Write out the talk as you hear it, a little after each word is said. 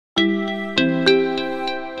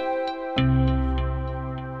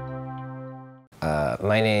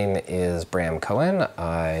My name is Bram Cohen.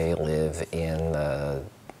 I live in the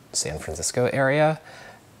San Francisco area,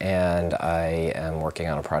 and I am working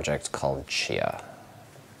on a project called Chia.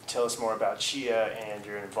 Tell us more about Chia and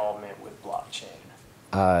your involvement with blockchain.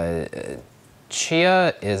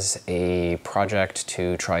 Chia is a project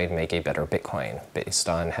to try and make a better Bitcoin based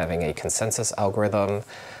on having a consensus algorithm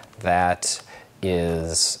that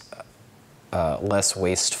is less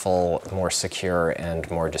wasteful, more secure,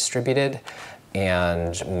 and more distributed,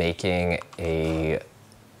 and making a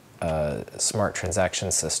smart transaction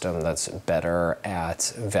system that's better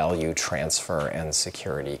at value transfer and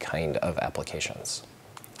security kind of applications.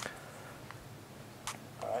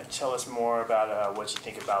 All right, tell us more about what you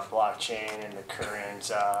think about blockchain and the current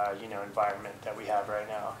environment that we have right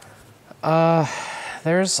now.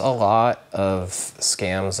 There's a lot of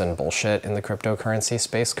scams and bullshit in the cryptocurrency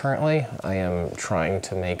space currently. I am trying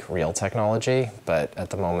to make real technology, but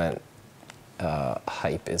at the moment,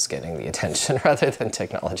 hype is getting the attention rather than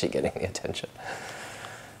technology getting the attention.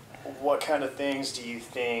 What kind of things do you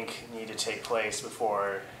think need to take place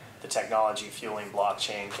before the technology fueling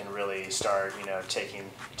blockchain can really start,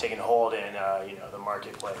 taking hold in, the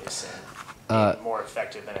marketplace and being more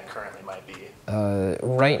effective than it currently might be?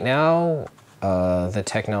 Right now, the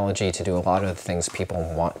technology to do a lot of the things people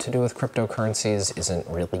want to do with cryptocurrencies isn't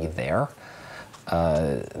really there.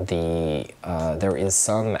 There is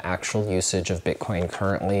some actual usage of Bitcoin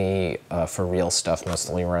currently for real stuff,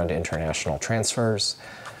 mostly around international transfers.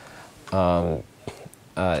 To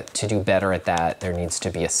do better at that, there needs to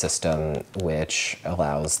be a system which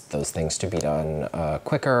allows those things to be done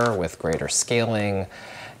quicker, with greater scaling,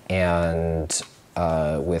 and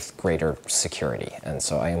with greater security. And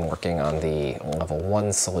so I am working on the level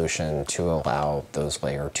 1 solution to allow those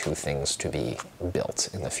layer 2 things to be built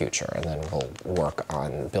in the future. And then we'll work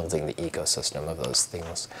on building the ecosystem of those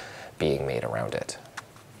things being made around it.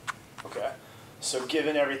 Okay. So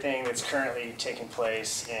given everything that's currently taking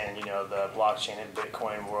place in, the blockchain and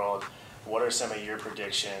Bitcoin world, what are some of your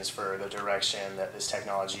predictions for the direction that this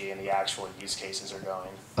technology and the actual use cases are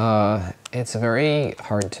going? It's very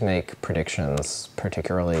hard to make predictions,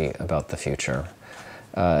 particularly about the future.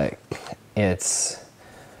 I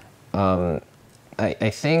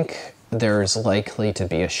think there's likely to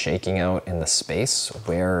be a shaking out in the space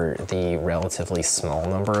where the relatively small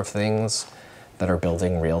number of things that are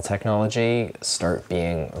building real technology start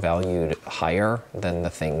being valued higher than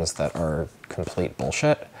the things that are complete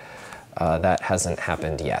bullshit. That hasn't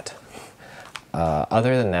happened yet.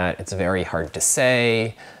 Other than that, it's very hard to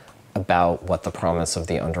say about what the promise of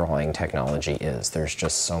the underlying technology is. There's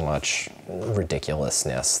just so much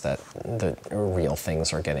ridiculousness that the real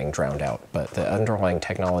things are getting drowned out. But the underlying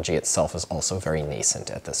technology itself is also very nascent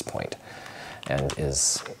at this point and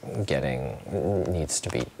needs to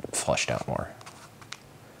be fleshed out more.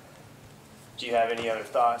 Do you have any other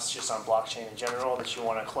thoughts just on blockchain in general that you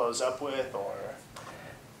want to close up with, or?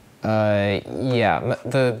 Yeah,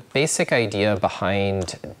 the basic idea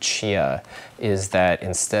behind Chia is that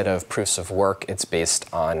instead of proofs of work, it's based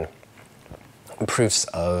on proofs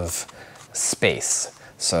of space.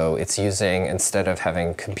 So it's using, instead of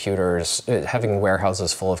having having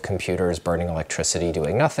warehouses full of computers burning electricity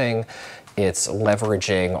doing nothing, it's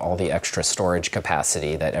leveraging all the extra storage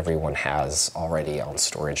capacity that everyone has already on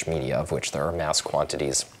storage media, of which there are mass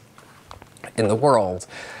quantities in the world,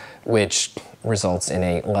 which results in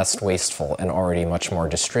a less wasteful and already much more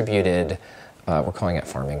distributed, we're calling it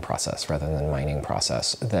farming process rather than mining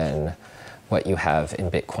process, than what you have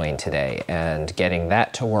in Bitcoin today. And getting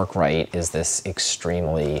that to work right is this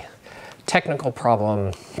extremely technical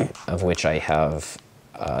problem, of which I have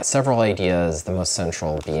several ideas, the most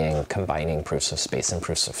central being combining proofs of space and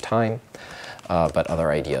proofs of time, but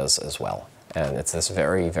other ideas as well. And it's this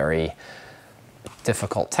very, very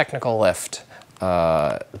difficult technical lift,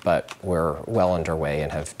 but we're well underway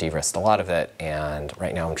and have de-risked a lot of it. And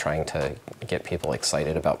right now I'm trying to get people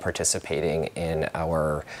excited about participating in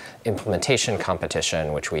our implementation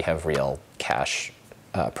competition, which we have real cash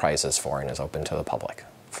prizes for and is open to the public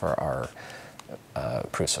for our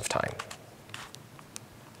proofs of time.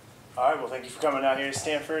 All right, well, thank you for coming out here to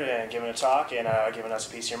Stanford and giving a talk and giving us a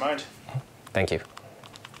piece of your mind. Thank you.